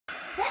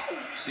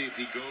See if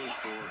he goes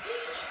for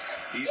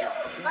either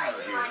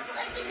corner here.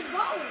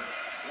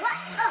 What?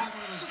 One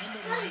of those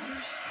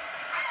end-of-liners?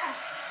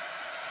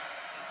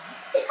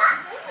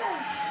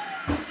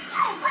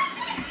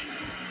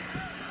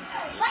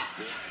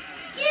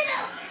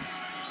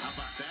 How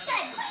about that?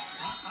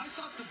 I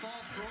thought the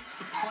ball broke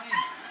the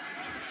plane.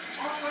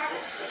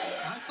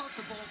 I thought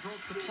the ball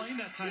broke the plane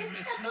that time.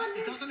 It's not.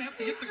 It doesn't have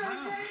to hit the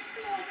ground.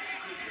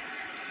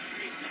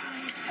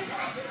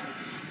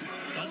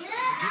 Does it?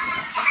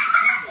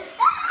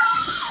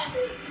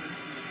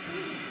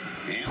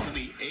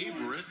 Anthony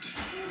Averett.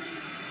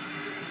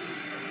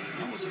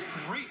 That was a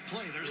great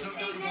play. There's no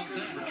doubt about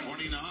that. For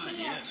 29,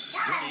 yes.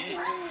 28.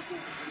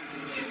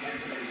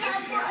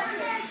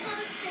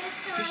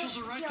 Officials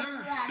are right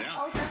there.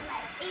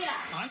 Yeah.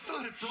 I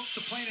thought it broke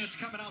the plane and it's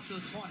coming out to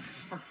the 20.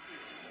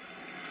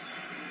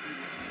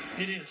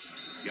 It is.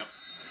 Yep.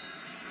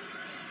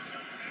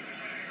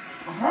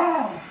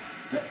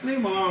 Leave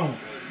him alone.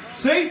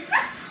 See?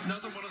 It's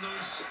another one of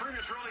those. The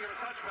previous ruling of a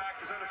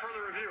touchback is under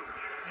further review.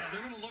 Yeah,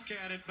 they're going to look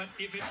at it, but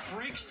if it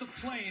breaks the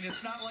plane,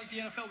 it's not like the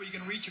NFL where you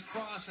can reach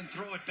across and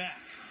throw it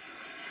back.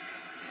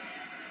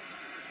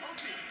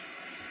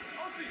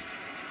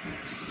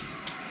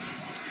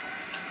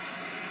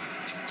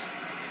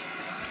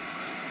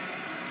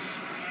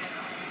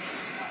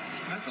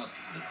 I thought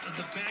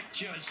the back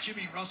judge,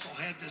 Jimmy Russell,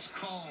 had this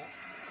call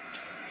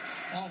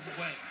all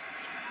the way.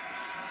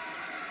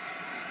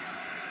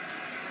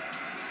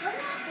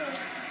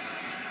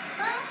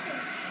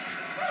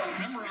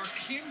 Remember, our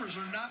cameras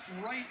are not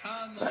right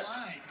on the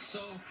line,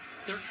 so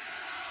they're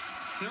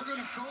going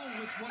to go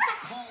with what's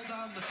called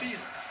on the field.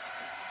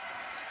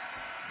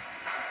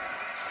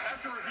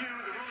 After review,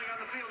 the ruling on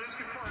the field is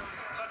confirmed.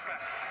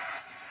 Touchback.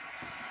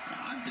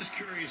 I'm just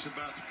curious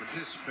about the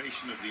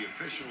participation of the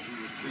official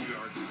who was 3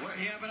 yards away.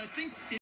 Yeah, but I think